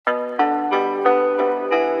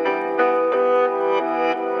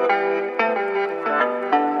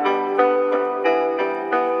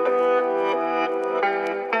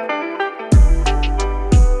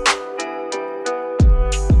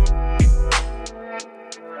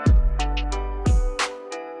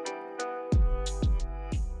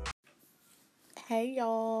Hey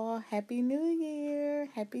y'all, Happy New Year,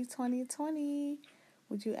 Happy 2020.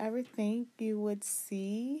 Would you ever think you would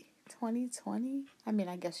see 2020? I mean,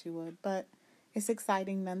 I guess you would, but it's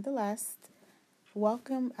exciting nonetheless.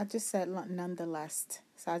 Welcome. I just said nonetheless,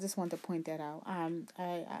 so I just wanted to point that out. I'm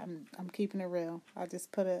keeping it real. I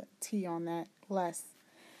just put a T on that less.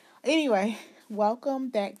 Anyway, welcome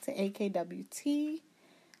back to AKWT.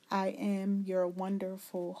 I am your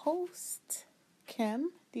wonderful host,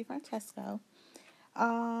 Kim DeFrancesco.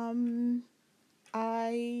 I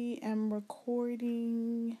am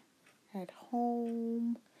recording at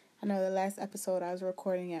home. I know the last episode I was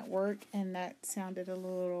recording at work and that sounded a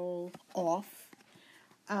little off.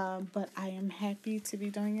 But I am happy to be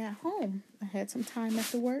doing it at home. I had some time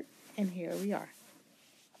after work and here we are.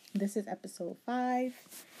 This is episode 5.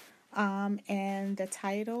 And the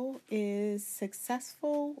title is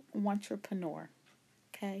Successful Entrepreneur.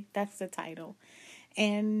 Okay, that's the title.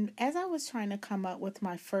 And as I was trying to come up with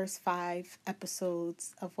my first 5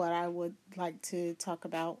 episodes of what I would like to talk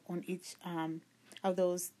about on each of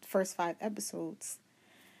those first 5 episodes,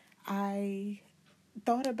 I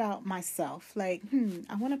thought about myself. Like,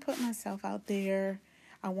 I want to put myself out there.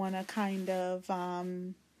 I want to kind of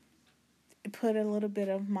put a little bit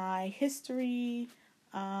of my history,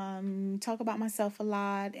 talk about myself a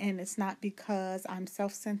lot. And it's not because I'm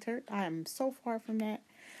self-centered. I am so far from that.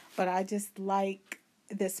 But I just like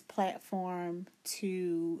this platform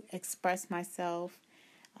to express myself,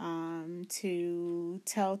 to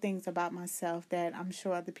tell things about myself that I'm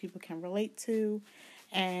sure other people can relate to.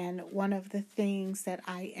 And one of the things that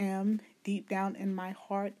I am deep down in my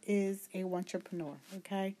heart is a entrepreneur,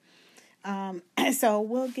 okay? So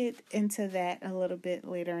we'll get into that a little bit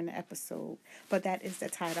later in the episode. But that is the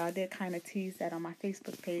title. I did kind of tease that on my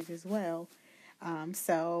Facebook page as well.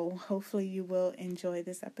 So hopefully you will enjoy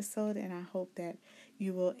this episode, and I hope that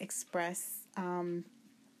you will express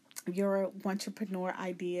your entrepreneur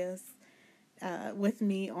ideas with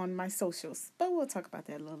me on my socials. But we'll talk about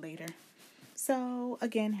that a little later. So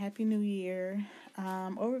again, Happy New Year.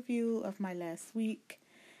 Overview of my last week.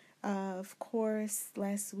 Of course,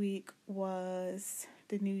 last week was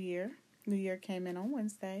the New Year. New Year came in on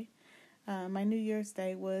Wednesday. My New Year's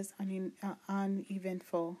Day was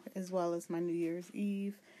uneventful, as well as my New Year's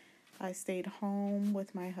Eve. I stayed home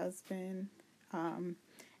with my husband, and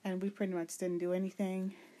we pretty much didn't do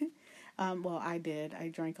anything. Well, I did. I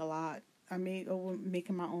drank a lot. I made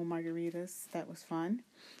making my own margaritas. That was fun.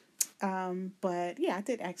 But yeah, I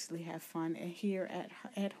did actually have fun here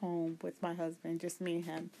at home with my husband, just me and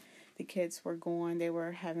him. The kids were gone. They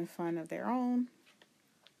were having fun of their own.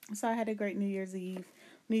 So I had a great New Year's Eve.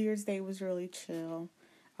 New Year's Day was really chill.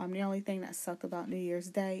 The only thing that sucked about New Year's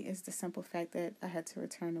Day is the simple fact that I had to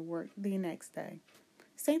return to work the next day.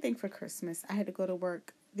 Same thing for Christmas. I had to go to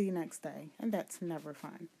work the next day, and that's never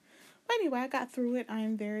fun. But anyway, I got through it. I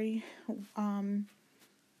am very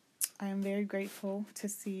grateful to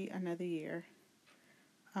see another year.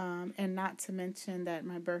 And not to mention that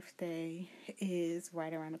my birthday is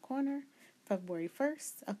right around the corner. February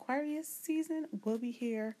 1st, Aquarius season will be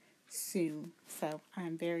here soon. So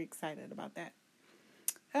I'm very excited about that.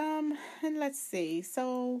 And let's see.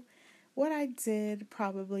 So what I did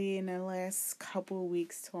probably in the last couple of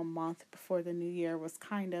weeks to a month before the new year was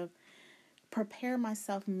kind of prepare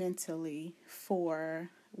myself mentally for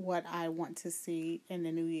what I want to see in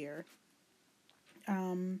the new year.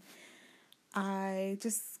 I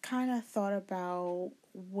just kind of thought about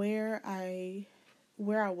where I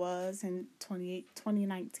was in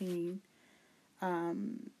 2019,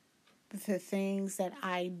 the things that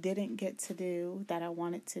I didn't get to do that I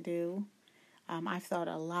wanted to do. I've thought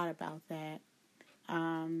a lot about that,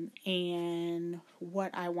 and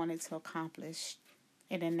what I wanted to accomplish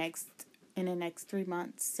in the next 3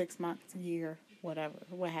 months, 6 months, a year, whatever,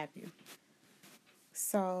 what have you.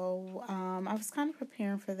 So I was kind of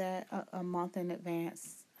preparing for that a month in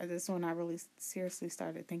advance. This is when I really seriously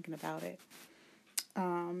started thinking about it.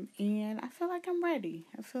 And I feel like I'm ready.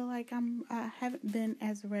 I feel like I haven't been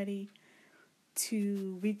as ready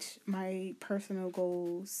to reach my personal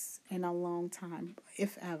goals in a long time,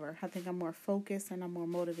 if ever. I think I'm more focused and I'm more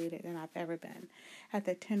motivated than I've ever been. At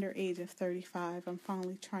the tender age of 35, I'm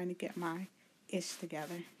finally trying to get my ish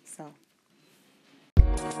together. So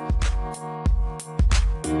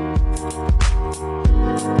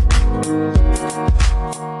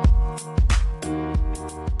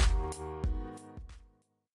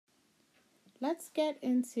let's get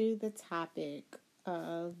into the topic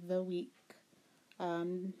of the week.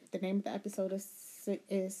 The name of the episode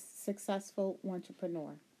is Successful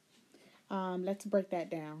Entrepreneur. Let's break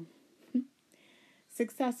that down.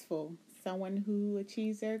 Successful. someone who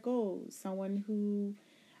achieves their goals, someone who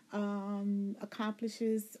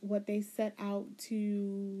accomplishes what they set out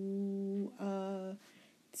to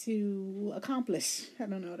accomplish. I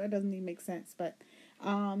don't know, that doesn't even make sense, but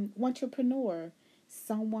entrepreneur,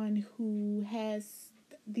 someone who has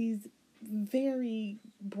these very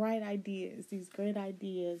bright ideas, these great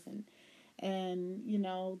ideas, and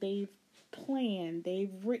they've planned,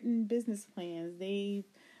 they've written business plans, they've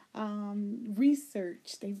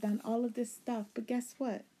researched, they've done all of this stuff, but guess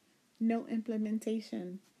what? No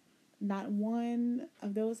implementation. Not one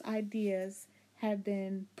of those ideas have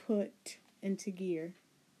been put into gear.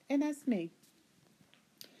 And that's me.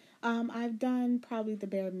 I've done probably the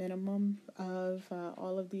bare minimum of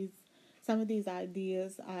some of these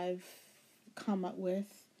ideas I've come up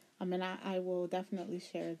with. I will definitely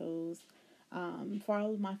share those. For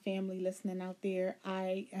all of my family listening out there,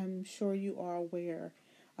 I am sure you are aware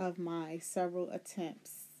of my several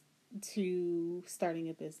attempts to starting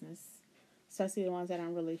a business, especially the ones that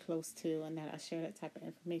I'm really close to and that I share that type of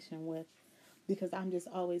information with, because I'm just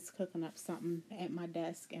always cooking up something at my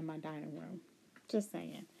desk in my dining room. Just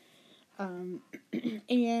saying.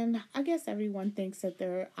 And I guess everyone thinks that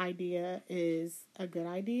their idea is a good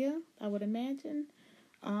idea, I would imagine.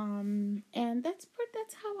 And that's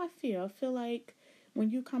how I feel. I feel like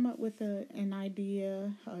when you come up with an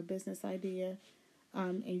idea, a business idea,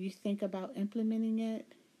 and you think about implementing it,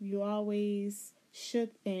 you always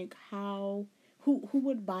should think who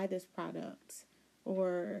would buy this product,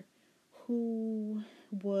 or who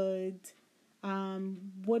would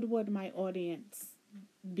what would my audience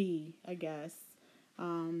be, I guess.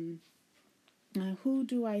 Who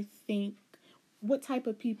do I think, what type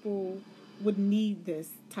of people would need this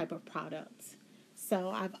type of product? So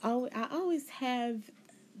I always have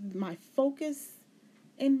my focus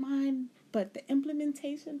in mind, but the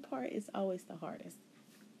implementation part is always the hardest.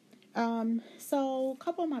 So a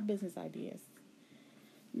couple of my business ideas.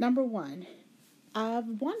 Number one,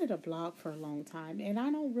 I've wanted a blog for a long time, and I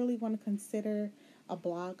don't really want to consider a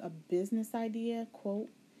blog a business idea, quote,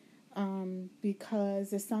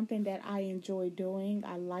 because it's something that I enjoy doing.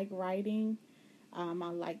 I like writing. I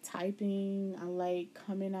like typing. I like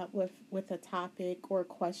coming up with a topic or a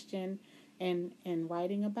question and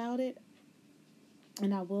writing about it.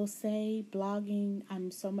 And I will say, blogging,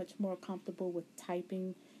 I'm so much more comfortable with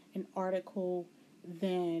typing an article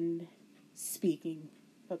than speaking.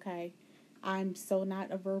 Okay? I'm so not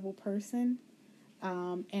a verbal person,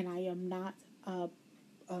 and I am not a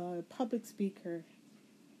public speaker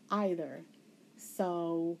either.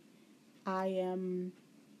 So I am,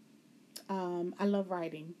 I love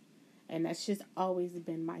writing, and that's just always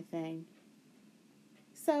been my thing.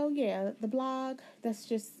 So yeah, the blog,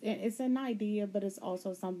 it's an idea, but it's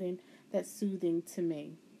also something that's soothing to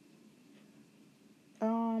me.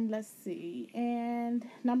 Let's see. And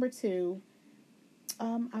number two,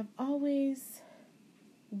 I've always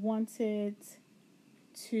wanted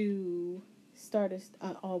to start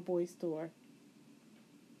a all boys store.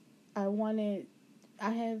 I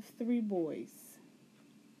have 3 boys,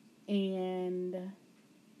 and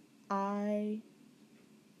I've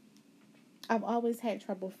always had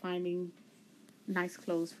trouble finding nice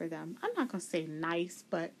clothes for them. I'm not going to say nice,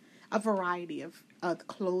 but a variety of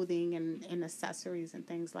clothing and accessories and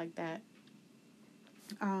things like that.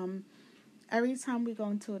 Every time we go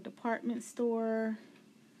into a department store,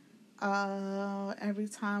 every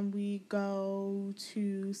time we go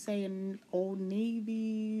to, say, an Old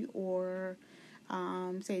Navy or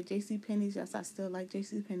say JCPenney's, yes, I still like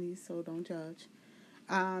JCPenney's, so don't judge.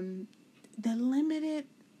 The limited,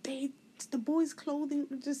 the boys' clothing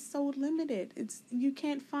is just so limited. You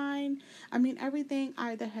can't find, everything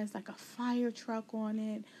either has like a fire truck on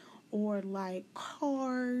it or like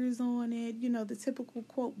cars on it, the typical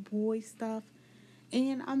quote boy stuff.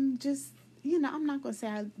 And I'm just, I'm not going to say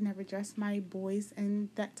I never dressed my boys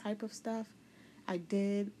in that type of stuff. I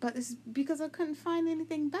did, but it's because I couldn't find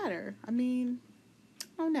anything better. I don't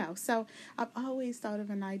know. So I've always thought of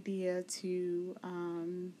an idea to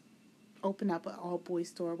open up an all-boys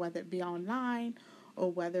store, whether it be online or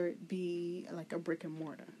whether it be like a brick and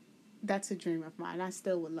mortar. That's a dream of mine. I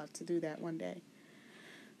still would love to do that one day.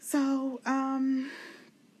 So,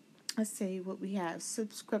 let's see what we have.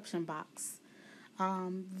 Subscription box.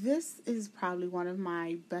 This is probably one of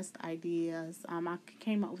my best ideas. I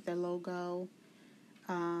came up with a logo.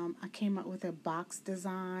 I came up with a box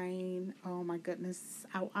design. Oh my goodness.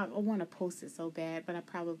 I want to post it so bad, but I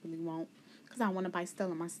probably won't, because I want to buy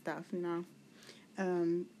still of my stuff, Yeah,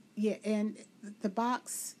 and the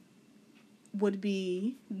box would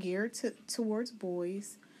be geared towards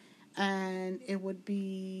boys, and it would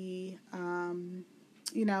be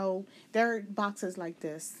You know, there are boxes like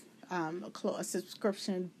this, a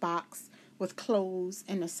subscription box with clothes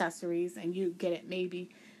and accessories, and you get it maybe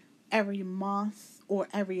every month or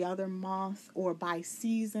every other month or by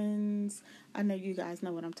seasons. I know you guys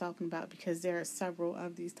know what I'm talking about because there are several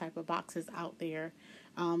of these type of boxes out there.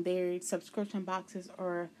 Their subscription boxes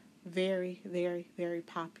are very, very, very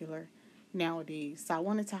popular nowadays. So I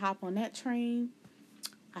wanted to hop on that train.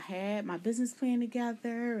 I had my business plan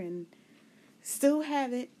together and still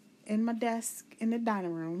have it in my desk in the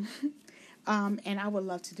dining room. And I would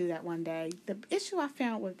love to do that one day. The issue I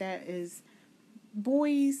found with that is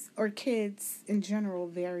boys or kids in general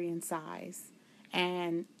vary in size,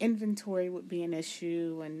 and inventory would be an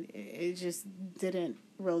issue, and it just didn't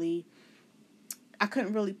really, I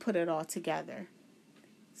couldn't really put it all together.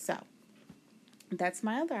 So that's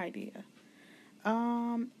my other idea.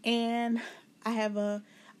 And I have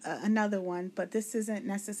another one, but this isn't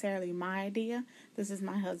necessarily my idea. This is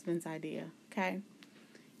my husband's idea. Okay.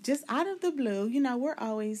 Just out of the blue, you know,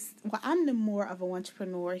 I'm the more of an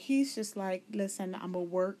entrepreneur. He's just like, listen, I'm going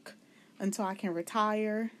to work until I can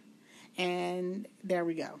retire. And there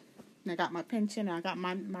we go. I got my pension. I got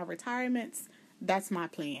my retirements. That's my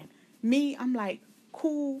plan. Me, I'm like,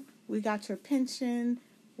 cool. We got your pension.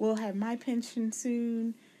 We'll have my pension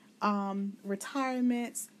soon.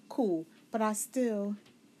 Retirements, cool. But I still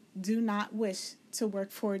do not wish to work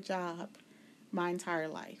for a job my entire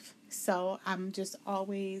life. So I'm just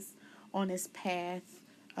always on this path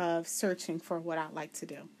of searching for what I like to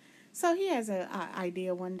do. So he has an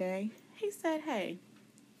idea one day. He said, hey,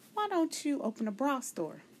 why don't you open a bra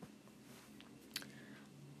store?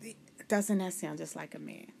 Doesn't that sound just like a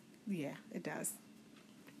man? Yeah, it does.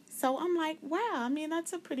 So I'm like, wow, I mean,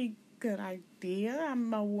 that's a pretty good idea.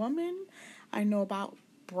 I'm a woman. I know about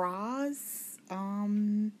bras.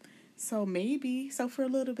 So maybe. So for a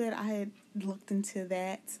little bit, I had looked into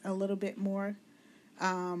that a little bit more.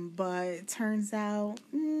 But it turns out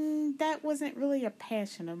that wasn't really a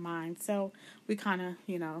passion of mine. So we kind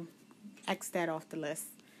of, X that off the list.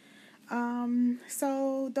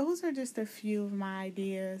 So those are just a few of my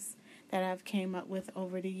ideas that I've came up with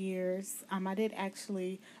over the years. I did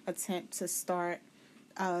actually attempt to start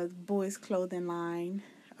a boys' clothing line.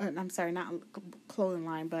 I'm sorry, not clothing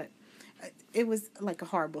line, but it was like a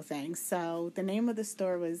horrible thing. So the name of the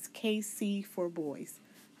store was KC for Boys.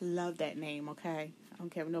 Love that name, okay? I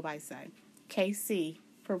don't care what nobody say. KC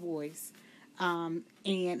for Boys. And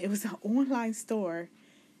it was an online store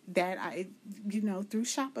that I, through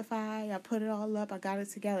Shopify, I put it all up. I got it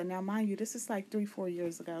together. Now, mind you, this is like 3-4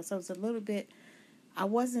 years ago. So it's a little bit, I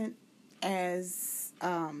wasn't as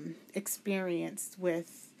experienced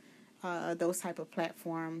with those type of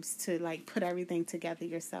platforms to like put everything together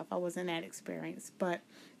yourself. I wasn't that experienced. But,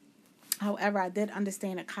 however, I did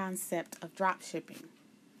understand the concept of drop shipping.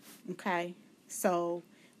 Okay? So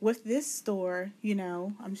with this store,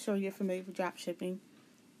 I'm sure you're familiar with drop shipping.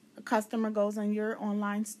 A customer goes on your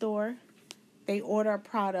online store. They order a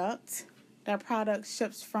product. That product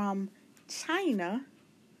ships from China.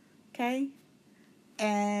 Okay?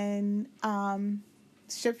 And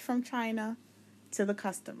shipped from China to the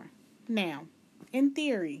customer. Now, in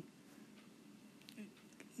theory,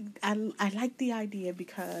 I like the idea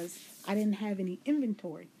because I didn't have any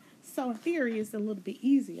inventory. So in theory, it's a little bit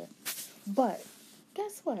easier. But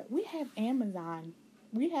guess what? We have Amazon.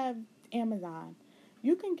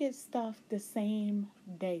 You can get stuff the same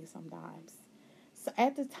day sometimes. So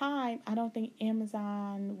at the time, I don't think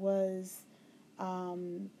Amazon was, I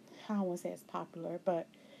don't want to say it's popular, but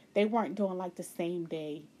they weren't doing like the same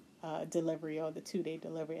day delivery or the 2-day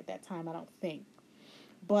delivery at that time, I don't think.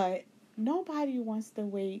 But nobody wants to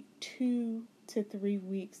wait 2 to 3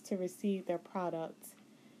 weeks to receive their products,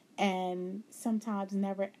 and sometimes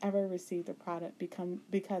never ever receive the product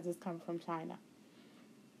because it's come from China.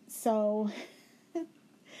 So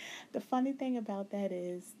the funny thing about that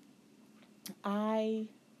is I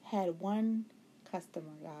had one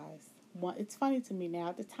customer, guys. It's funny to me now.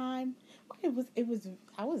 At the time,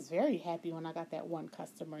 I was very happy when I got that one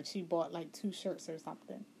customer, and she bought like 2 shirts or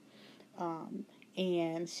something.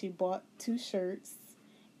 And she bought 2 shirts,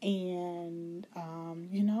 and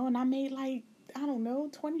and I made like, I don't know,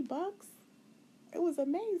 $20. It was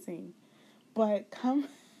amazing. But come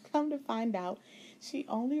to find out, she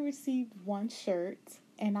only received 1 shirt,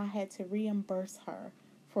 and I had to reimburse her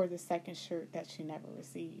for the second shirt that she never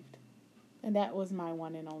received. And that was my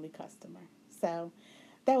one and only customer. So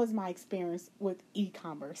that was my experience with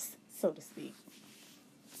e-commerce, so to speak.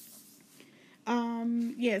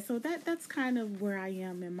 So that's kind of where I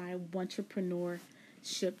am in my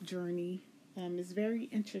entrepreneurship journey. It's very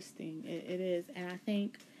interesting. It is. And I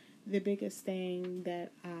think the biggest thing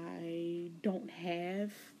that I don't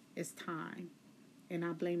have is time. And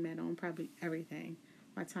I blame that on probably everything.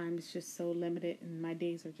 My time is just so limited and my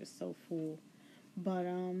days are just so full. But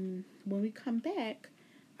when we come back,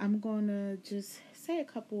 I'm going to just say a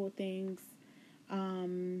couple of things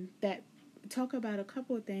that talk about a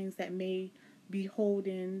couple of things that may be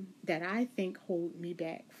holding, that I think hold me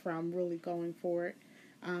back from really going for it.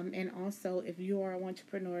 And also, if you are an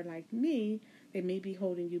entrepreneur like me, they may be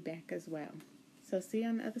holding you back as well. So, see you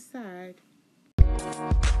on the other side.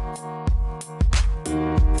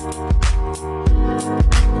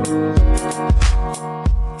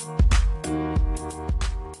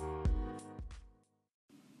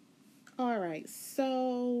 All right,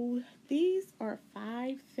 so these are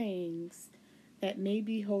 5 things that may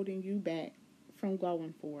be holding you back from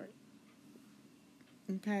going for it.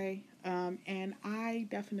 Okay, and I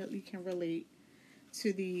definitely can relate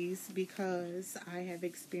to these because I have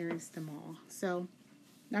experienced them all. So,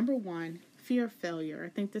 number one, fear of failure. I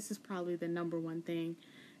think this is probably the number one thing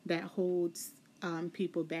that holds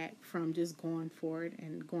people back from just going for it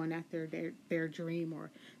and going after their dream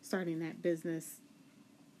or starting that business.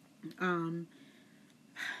 Um,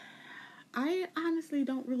 I honestly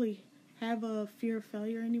don't really have a fear of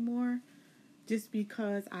failure anymore just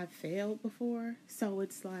because I've failed before. So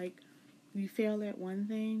it's like you fail at one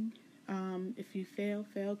thing. If you fail,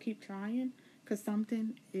 keep trying. Because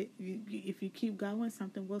if you keep going,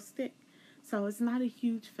 something will stick. So it's not a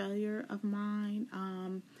huge failure of mine.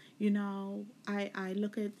 I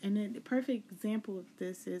look at, and the perfect example of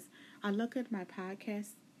this is I look at my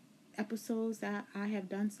podcast episodes that I have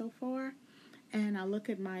done so far, and I look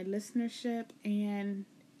at my listenership, and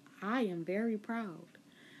I am very proud.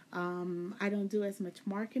 I don't do as much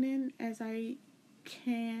marketing as I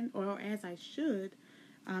can or as I should.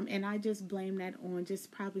 And I just blame that on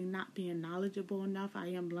just probably not being knowledgeable enough. I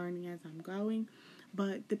am learning as I'm going.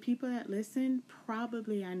 But the people that listen,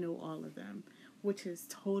 probably I know all of them, which is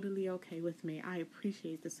totally okay with me. I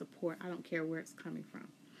appreciate the support. I don't care where it's coming from.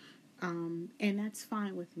 And that's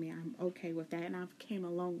fine with me. I'm okay with that. And I've came a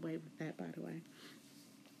long way with that, by the way.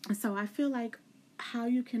 So I feel like how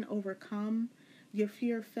you can overcome your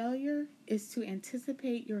fear of failure is to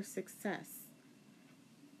anticipate your success.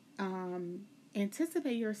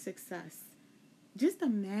 Anticipate your success. Just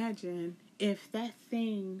imagine if that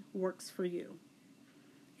thing works for you.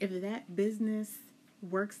 If that business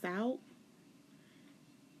works out,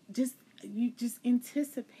 you just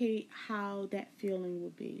anticipate how that feeling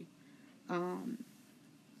will be.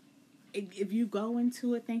 If you go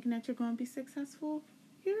into it thinking that you're going to be successful,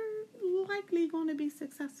 you're likely going to be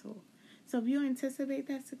successful. So if you anticipate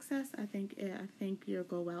that success, I think you'll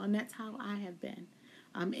go well, and that's how I have been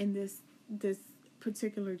in this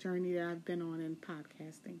particular journey that I've been on in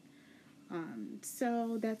podcasting.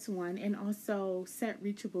 So that's one, and also set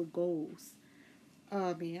reachable goals.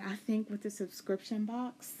 I think with the subscription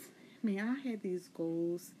box, I had these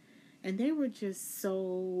goals, and they were just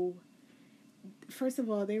so. First of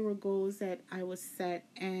all, they were goals that I was set,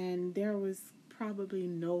 and there was probably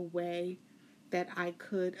no way that I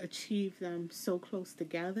could achieve them so close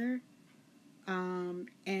together.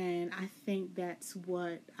 And I think that's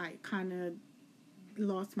what I kind of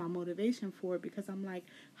lost my motivation for, because I'm like,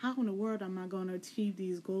 how in the world am I going to achieve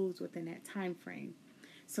these goals within that time frame?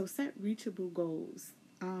 So set reachable goals.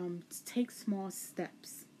 Take small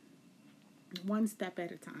steps. One step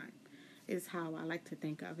at a time is how I like to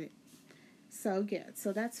think of it. So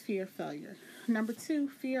that's fear of failure. Number 2,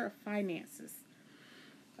 fear of finances.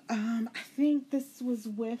 I think this was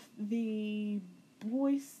with the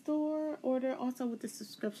boy store, or also with the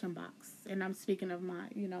subscription box. And I'm speaking of my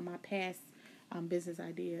past business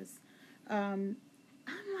ideas. I'm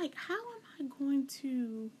like, how am I going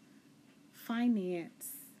to finance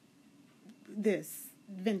this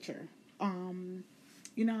venture?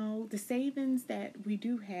 The savings that we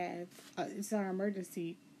do have is our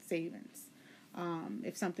emergency savings.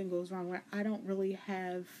 If something goes wrong, where I don't really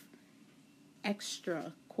have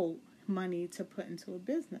extra, quote, money to put into a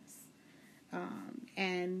business.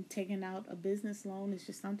 And taking out a business loan is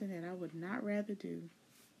just something that I would not rather do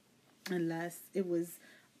unless it was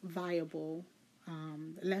viable,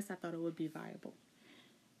 unless I thought it would be viable.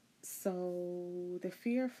 So the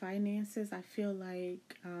fear of finances, I feel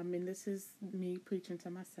like, and this is me preaching to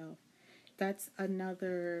myself, that's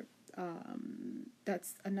another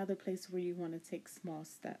place where you want to take small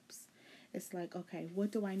steps. It's like, okay,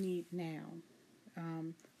 what do I need now?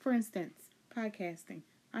 For instance, podcasting.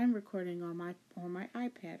 I'm recording on my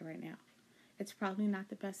iPad right now. It's probably not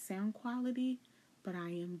the best sound quality, but I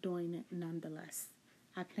am doing it nonetheless.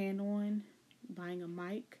 I plan on buying a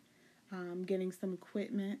mic, getting some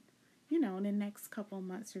equipment, in the next couple of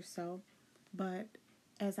months or so. But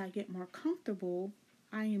as I get more comfortable,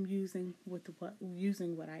 I am using what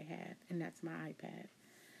I have, and that's my iPad.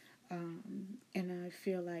 And I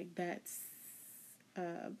feel like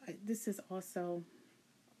this is also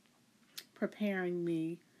preparing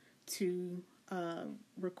me to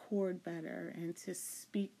record better and to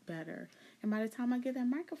speak better. And by the time I get that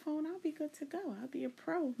microphone, I'll be good to go. I'll be a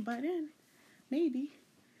pro by then, maybe.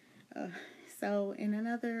 Uh, so,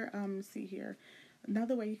 in see here,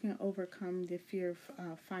 another way you can overcome the fear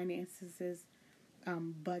of finances is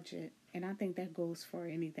budget. And I think that goes for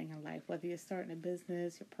anything in life, whether you're starting a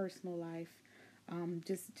business, your personal life.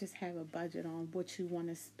 Just have a budget on what you want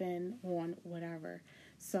to spend on whatever.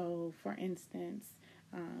 So, for instance,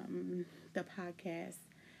 the podcast,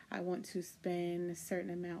 I want to spend a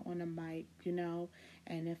certain amount on a mic,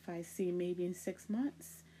 and if I see maybe in 6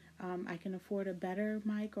 months, I can afford a better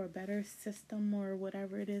mic or a better system or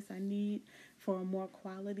whatever it is I need for a more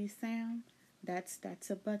quality sound. That's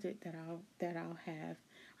a budget that I'll have.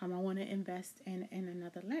 I want to invest in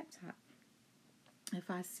another laptop. If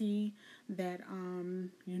I see that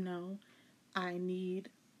I need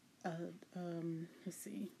a let's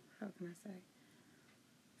see, how can I say?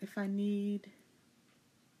 If I need,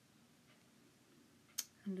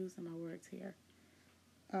 I'm losing my words here.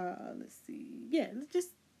 Let's see. Yeah,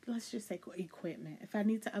 let's just say equipment. If I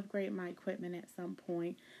need to upgrade my equipment at some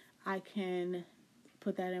point, I can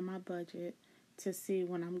put that in my budget to see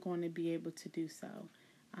when I'm going to be able to do so.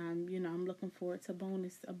 I'm looking forward to a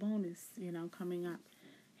bonus, coming up.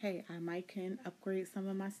 Hey, I might can upgrade some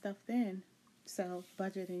of my stuff then. So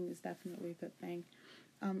budgeting is definitely a good thing.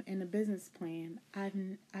 In a business plan,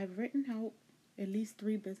 I've written out at least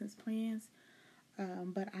 3 business plans,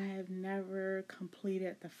 but I have never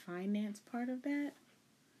completed the finance part of that.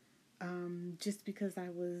 Just because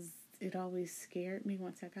it always scared me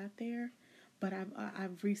once I got there. But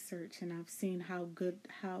I've researched and I've seen how good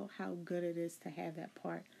it is to have that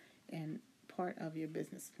part of your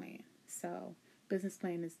business plan. So business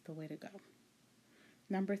plan is the way to go.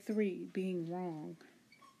 Number 3, being wrong.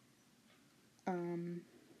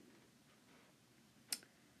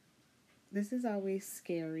 This is always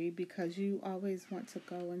scary because you always want to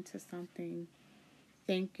go into something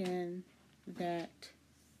thinking that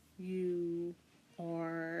you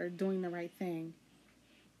are doing the right thing.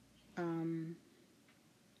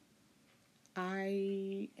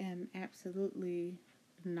 I am absolutely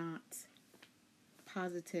not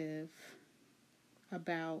positive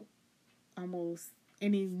about almost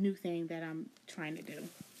any new thing that I'm trying to do.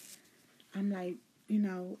 I'm like,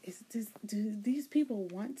 do these people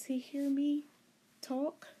want to hear me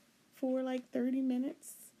talk for like 30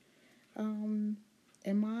 minutes? Am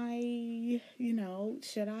I,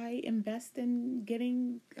 should I invest in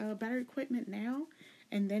getting better equipment now?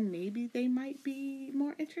 And then maybe they might be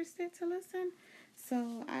more interested to listen.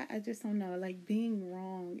 So I just don't know. Like, being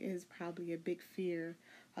wrong is probably a big fear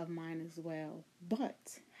of mine as well.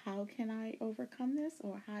 But how can I overcome this?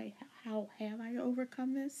 Or how have I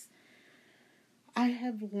overcome this? I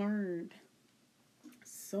have learned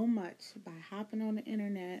so much by hopping on the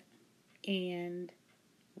internet and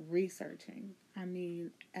researching. I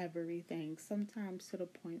mean, everything. Sometimes to the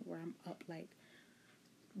point where I'm up like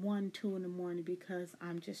 1, 2 in the morning because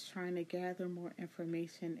I'm just trying to gather more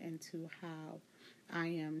information into how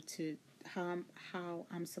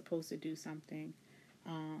I'm supposed to do something.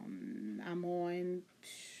 I'm on,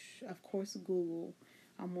 of course, Google.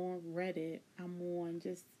 I'm on Reddit. I'm on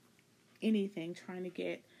just anything, trying to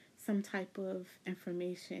get some type of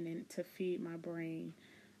information and to feed my brain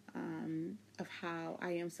of how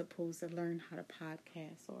I am supposed to learn how to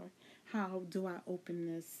podcast, or how do I open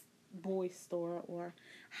this boy store, or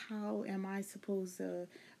how am I supposed to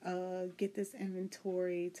get this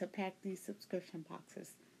inventory to pack these subscription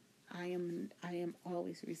boxes. I am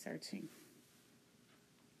always researching.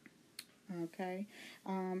 Okay,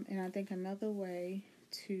 and I think another way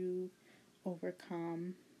to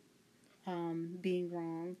overcome being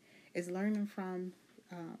wrong is learning from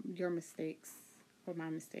your mistakes or my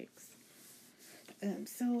mistakes.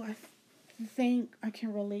 So I think I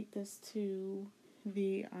can relate this to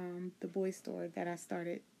the boy store that I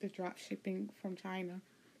started the drop shipping from China.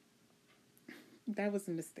 That was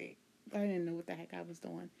a mistake. I didn't know what the heck I was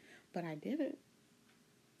doing, but I did it,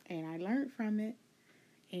 and I learned from it,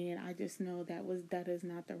 and I just know that is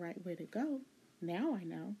not the right way to go. Now I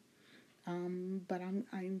know. But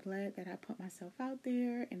I'm glad that I put myself out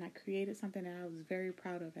there and I created something that I was very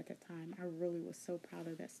proud of at the time. I really was so proud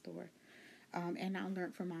of that store. And I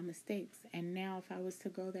learned from my mistakes. And now if I was to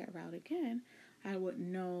go that route again, I would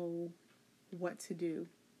know what to do.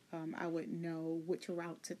 I would know which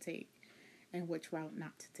route to take. and which route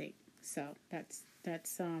not to take. So that's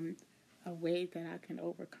a way that I can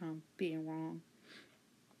overcome being wrong.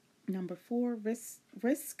 Number 4,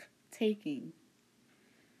 risk taking.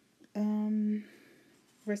 Um,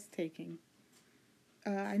 Risk taking.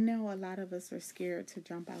 I know a lot of us are scared to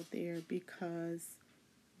jump out there because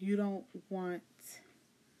you don't want,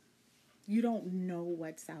 you don't know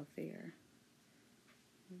what's out there.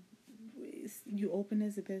 You open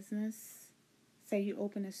as a business, say you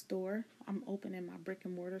open a store. I'm opening my brick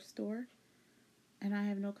and mortar store, and I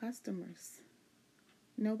have no customers.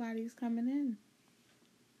 Nobody's coming in.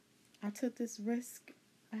 I took this risk.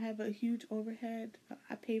 I have a huge overhead.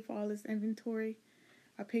 I pay for all this inventory.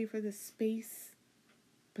 I pay for this space,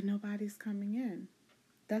 but nobody's coming in.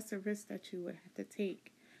 That's a risk that you would have to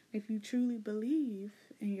take. If you truly believe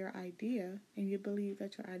in your idea and you believe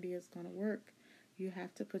that your idea is going to work, you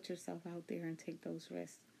have to put yourself out there and take those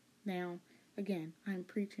risks. Now, again, I'm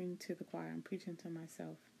preaching to the choir. I'm preaching to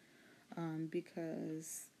myself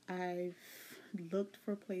because I've looked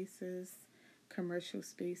for places, commercial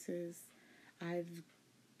spaces. I've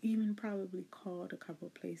even probably called a couple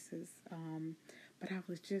of places, but I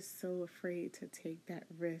was just so afraid to take that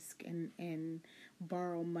risk and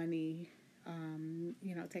borrow money,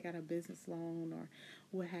 take out a business loan or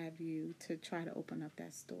what have you to try to open up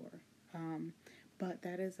that store. But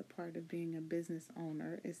that is a part of being a business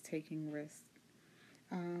owner, is taking risks.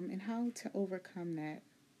 And how to overcome that,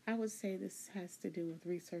 I would say this has to do with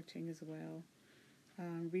researching as well.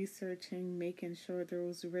 Researching, making sure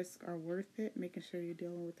those risks are worth it, making sure you're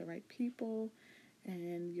dealing with the right people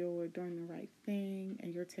and you're doing the right thing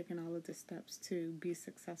and you're taking all of the steps to be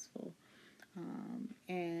successful.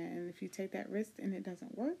 And if you take that risk and it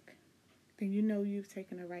doesn't work, then you know you've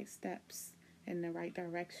taken the right steps in the right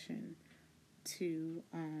direction to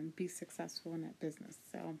be successful in that business.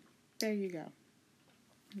 So there you go.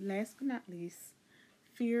 Last but not least,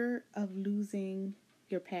 fear of losing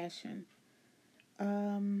your passion.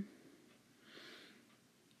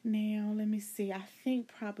 Now, let me see. I think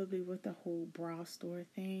probably with the whole bra store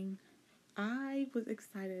thing, I was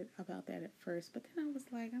excited about that at first, but then I was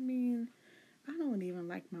like, I don't even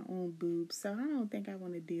like my own boobs, so I don't think I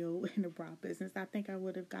want to deal in the bra business. I think I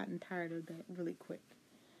would have gotten tired of that really quick.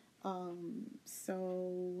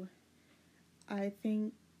 So I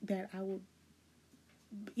think that I would,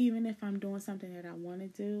 even if I'm doing something that I want to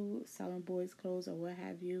do, selling boys' clothes or what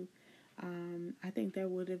have you, I think there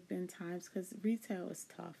would have been times, because retail is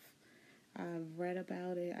tough. I've read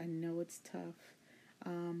about it. I know it's tough.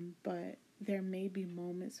 But there may be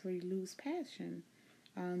moments where you lose passion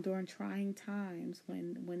during trying times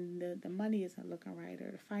when the money isn't looking right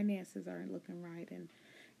or the finances aren't looking right and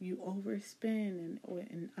you overspend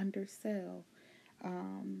and undersell.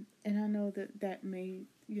 And I know that may,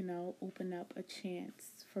 open up a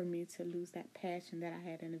chance for me to lose that passion that I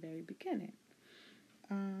had in the very beginning.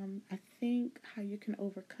 I think how you can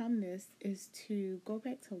overcome this is to go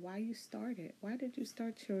back to why you started. Why did you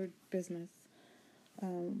start your business?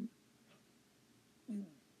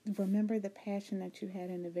 Remember the passion that you had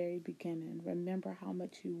in the very beginning. Remember how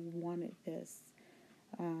much you wanted this.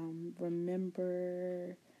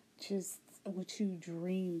 Remember just what you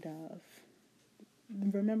dreamed of.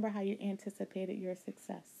 Remember how you anticipated your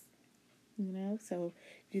success. So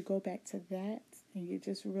if you go back to that and you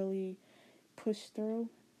just really push through,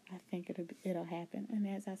 I think it'll happen. And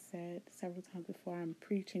as I said several times before, I'm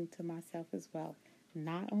preaching to myself as well,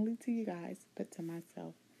 not only to you guys but to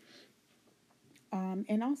myself.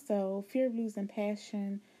 And also, fear of losing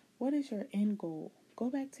passion. What is your end goal? Go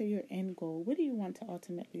back to your end goal. What do you want to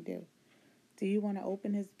ultimately do? Do you want to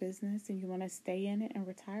open this business and you want to stay in it and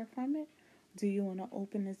retire from it? Do you want to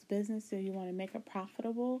open this business? Do you want to make it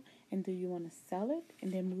profitable? And do you want to sell it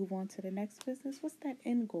and then move on to the next business? What's that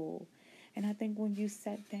end goal? And I think when you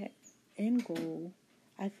set that end goal,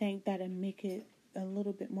 I think that'll make it a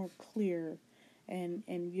little bit more clear, and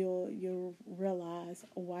you'll realize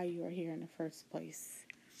why you're here in the first place.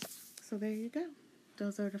 So there you go.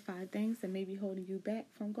 Those are the 5 things that may be holding you back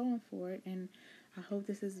from going for it. And I hope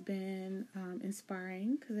this has been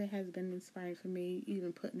inspiring, because it has been inspiring for me,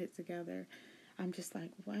 even putting it together. I'm just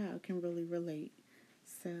like, wow, I can really relate.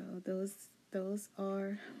 So those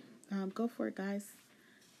are, go for it, guys.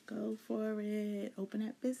 Go for it. Open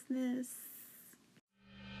that business.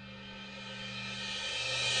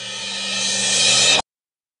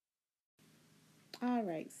 All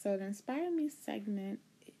right. So the Inspire Me segment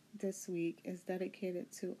this week is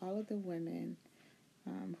dedicated to all of the women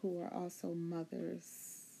who are also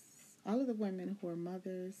mothers. All of the women who are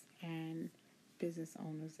mothers and business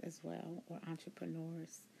owners as well, or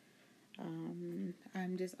entrepreneurs.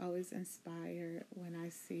 I'm just always inspired when I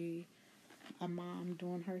see a mom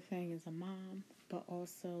doing her thing as a mom, but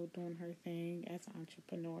also doing her thing as an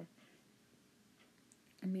entrepreneur.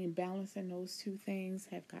 I mean, balancing those two things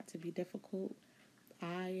have got to be difficult.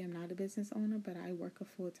 I am not a business owner, but I work a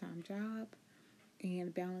full-time job,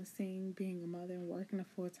 and balancing being a mother and working a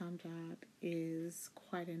full-time job is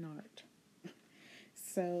quite an art.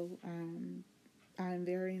 So I'm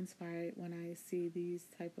very inspired when I see these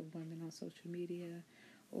type of women on social media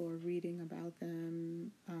or reading about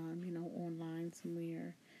them, online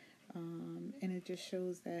somewhere. And it just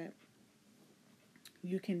shows that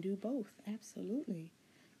you can do both, absolutely.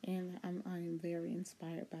 And I'm very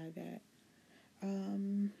inspired by that.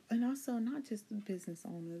 And also not just business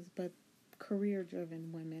owners, but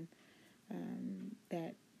career-driven women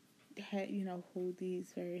that hold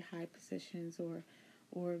these very high positions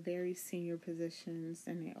or very senior positions,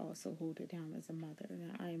 and they also hold it down as a mother.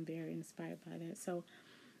 And I am very inspired by that. So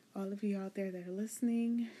all of you out there that are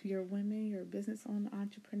listening, you're women, you're a business owner,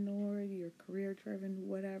 entrepreneur, you're career driven,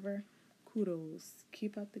 whatever, kudos.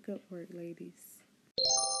 Keep up the good work, ladies.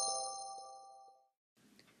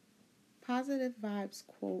 Positive vibes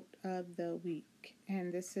quote of the week,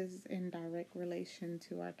 and this is in direct relation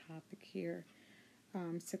to our topic here,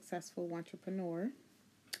 successful entrepreneur.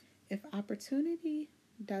 If opportunity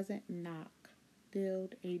doesn't knock,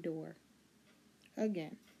 build a door.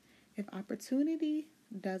 Again, if opportunity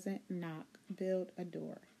doesn't knock, build a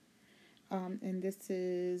door. And this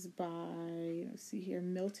is by, let's see here,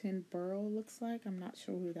 Milton Berle, looks like. I'm not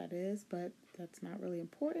sure who that is, but that's not really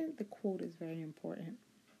important. The quote is very important.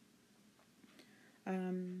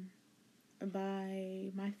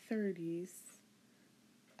 By my 30s,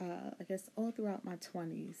 I guess all throughout my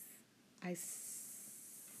 20s, I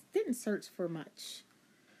didn't search for much.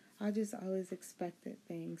 I just always expected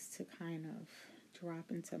things to kind of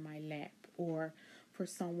drop into my lap, or for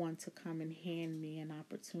someone to come and hand me an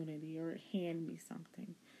opportunity or hand me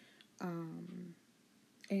something.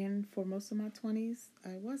 And for most of my 20s,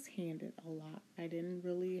 I was handed a lot. I didn't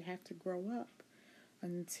really have to grow up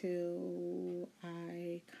until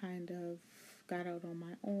I kind of got out on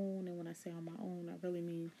my own. And when I say on my own, I really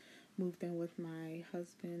mean moved in with my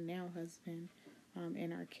husband,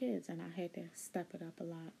 and our kids. And I had to step it up a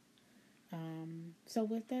lot. So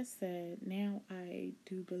with that said, now I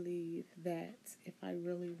do believe that if I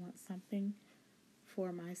really want something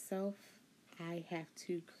for myself, I have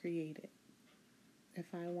to create it. If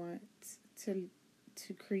I want to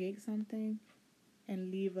create something and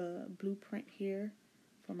leave a blueprint here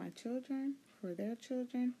for my children, for their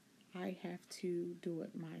children, I have to do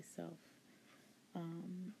it myself.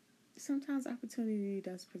 Sometimes opportunity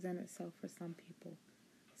does present itself for some people,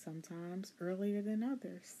 sometimes earlier than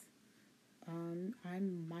others. I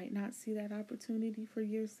might not see that opportunity for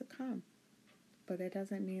years to come, but that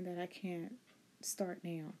doesn't mean that I can't start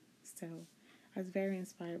now. So I was very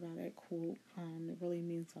inspired by that quote. It really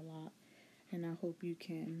means a lot, and I hope you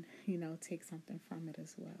can, take something from it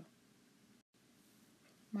as well.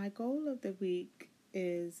 My goal of the week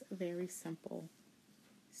is very simple.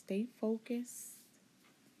 Stay focused.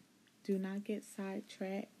 Do not get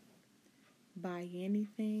sidetracked by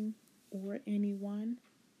anything or anyone.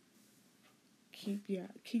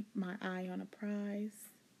 Keep my eye on a prize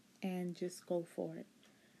and just go for it.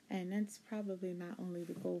 And that's probably not only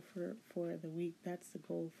the goal for the week, that's the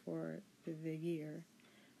goal for the year.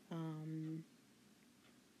 And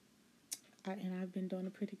I've been doing a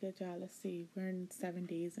pretty good job. Let's see, we're in 7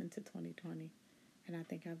 days into 2020, and I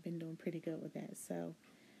think I've been doing pretty good with that. So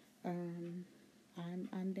I'm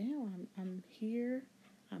down. I'm here.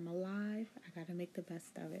 I'm alive. I got to make the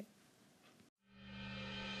best of it.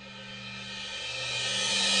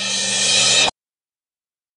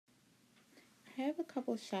 I have a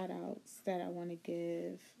couple shout outs that I want to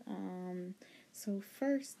give. So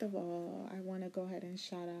first of all, I want to go ahead and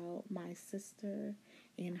shout out my sister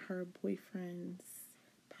and her boyfriend's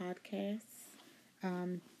podcast,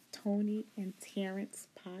 Tony and Terrence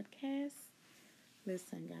podcast.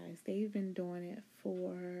 Listen, guys, they've been doing it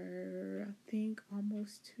for, I think,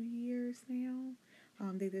 almost 2 years now.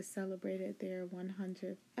 They just celebrated their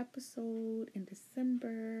 100th episode in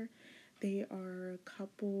December. They are a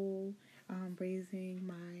couple raising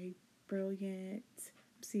my brilliant,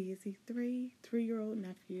 is he three-year-old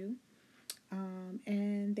nephew.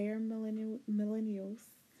 And they're millennials.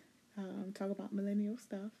 Talk about millennial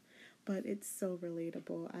stuff, but it's so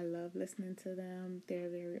relatable. I love listening to them. They're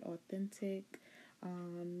very authentic.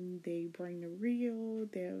 They bring the real.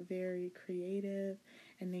 They're very creative,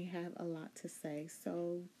 and they have a lot to say.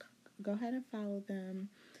 So go ahead and follow them.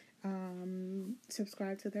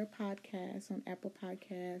 Subscribe to their podcast on Apple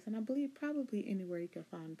Podcasts, and I believe probably anywhere you can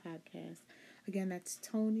find podcasts. Again, that's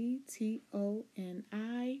Toni, Toni,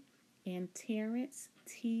 and Terrence,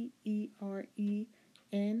 Terence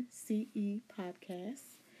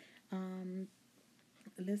podcast. Um,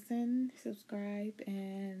 Listen, subscribe,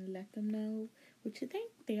 and let them know what you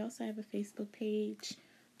think. They also have a Facebook page,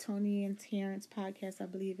 Toni and Terrence Podcast, I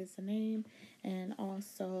believe is the name, and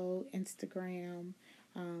also Instagram,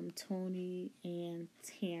 Toni and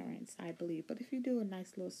Terrence, I believe. But if you do a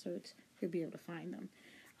nice little search, you'll be able to find them.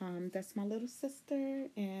 That's my little sister,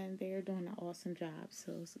 and they're doing an awesome job.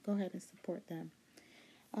 So go ahead and support them.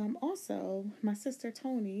 Also, my sister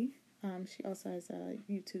Toni, she also has a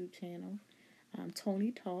YouTube channel,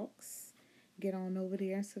 Toni Talks. Get on over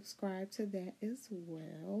there and subscribe to that as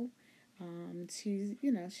well.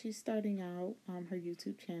 She's starting out her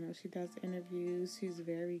YouTube channel. She does interviews. She's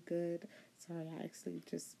very good. Sorry, I actually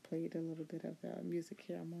just played a little bit of the music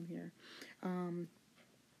here. I'm on here.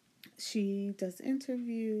 She does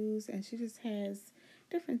interviews, and she just has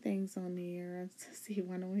different things on there. I see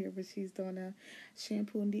one on here, but she's doing a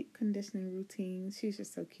shampoo and deep conditioning routine. She's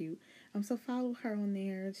just so cute. So follow her on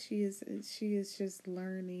there. She is just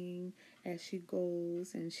learning as she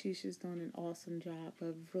goes, and she's just doing an awesome job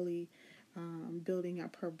of really building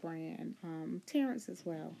up her brand. Terrence as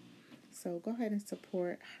well. So go ahead and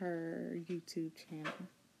support her YouTube channel.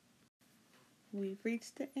 We've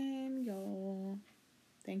reached the end, y'all.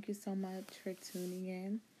 Thank you so much for tuning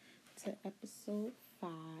in to episode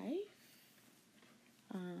 5.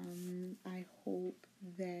 I hope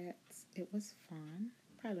that it was fun.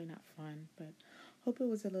 Probably not fun, but hope it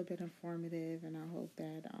was a little bit informative, and I hope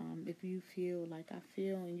that if you feel like I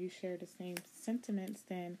feel and you share the same sentiments,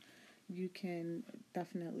 then you can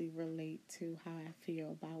definitely relate to how I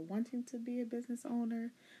feel about wanting to be a business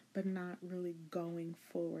owner, but not really going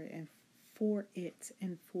forward and for it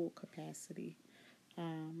in full capacity.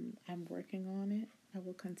 I'm working on it. I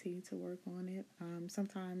will continue to work on it.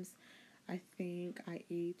 Sometimes I think I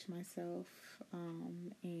age myself,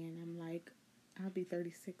 and I'm like, I'll be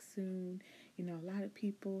 36 soon. A lot of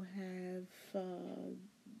people have,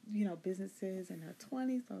 businesses in their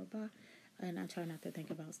 20s, blah, blah, blah. And I try not to think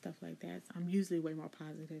about stuff like that. I'm usually way more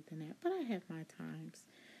positive than that, but I have my times.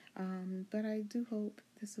 But I do hope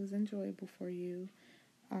this was enjoyable for you.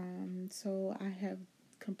 So I have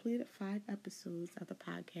completed 5 episodes of the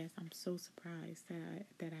podcast. I'm so surprised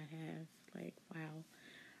that I have. Like, wow.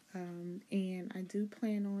 And I do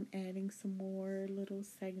plan on adding some more little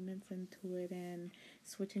segments into it and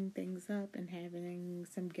switching things up and having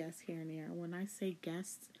some guests here and there. When I say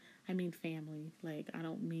guests, I mean family. Like, I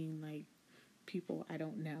don't mean like people I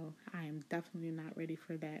don't know. I am definitely not ready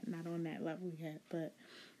for that. Not on that level yet. But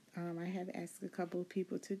I have asked a couple of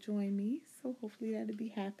people to join me. So hopefully that'll be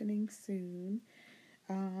happening soon.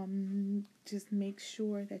 Just make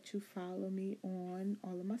sure that you follow me on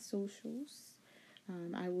all of my socials.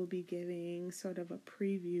 I will be giving sort of a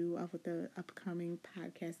preview of what the upcoming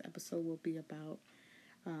podcast episode will be about,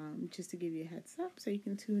 just to give you a heads up so you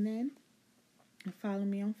can tune in. And follow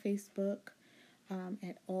me on Facebook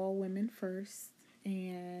at All Women First,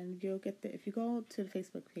 and you'll get if you go to the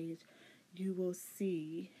Facebook page, you will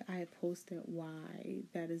see I have posted why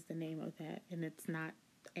that is the name of that, and it's not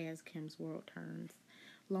As Kim's World Turns.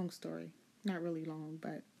 Long story, not really long,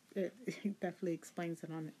 but it definitely explains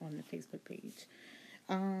it on the Facebook page.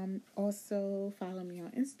 Also follow me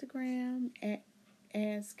on Instagram at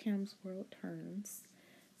As Kim's World Turns.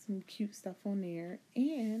 Some cute stuff on there,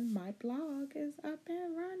 and my blog is up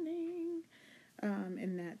and running.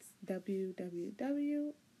 And that's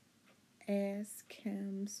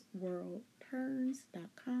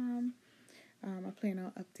www.askimsworldturns.com. I plan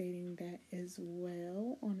on updating that as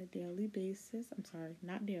well on a daily basis. I'm sorry,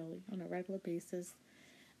 not daily, on a regular basis.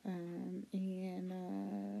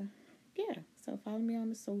 Yeah, so follow me on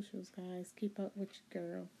the socials, guys. Keep up with your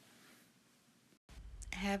girl.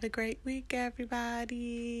 Have a great week,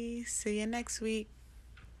 everybody. See you next week.